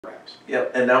Yeah,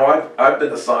 and now I've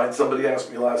been assigned, somebody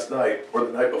asked me last night, or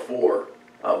the night before,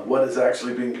 what is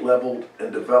actually being leveled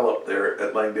and developed there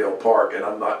at Langdale Park, and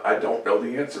I don't know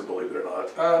the answer, believe it or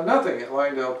not. Nothing at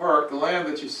Langdale Park. The land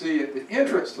that you see at the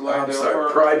entrance to Langdale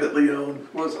Park privately owned?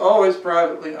 Was always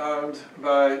privately owned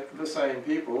by the same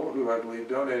people who I believe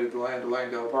donated the land to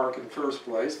Langdale Park in the first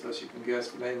place, thus you can guess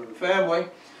the name of the family.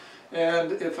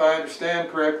 And if I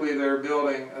understand correctly, they're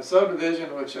building a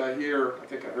subdivision, which I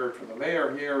think I heard from the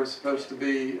mayor here, is supposed to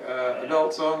be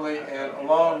adults only, and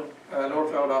along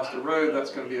North Valdosta Road,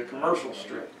 that's going to be a commercial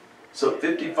strip. So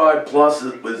 55 plus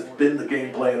has been the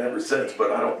game plan ever since, but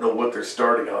I don't know what they're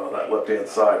starting on that left-hand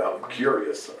side. I'm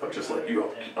curious. I'm just like you,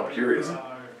 I'm curious.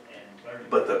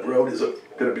 But the road is going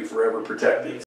to be forever protected.